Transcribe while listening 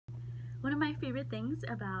One of my favorite things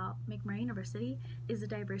about McMurry University is the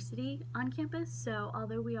diversity on campus. So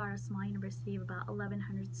although we are a small university of about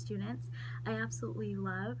 1,100 students, I absolutely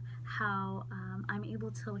love how I'm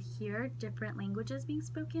able to hear different languages being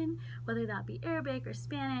spoken, whether that be Arabic or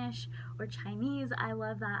Spanish or Chinese. I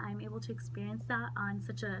love that I'm able to experience that on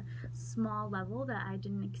such a small level that I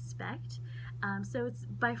didn't expect. So it's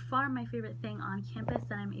by far my favorite thing on campus,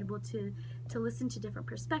 that I'm able to listen to different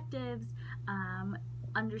perspectives,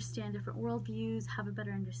 understand different worldviews, have a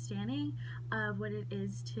better understanding of what it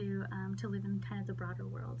is to live in kind of the broader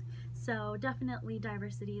world. So definitely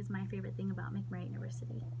diversity is my favorite thing about McMurry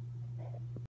University.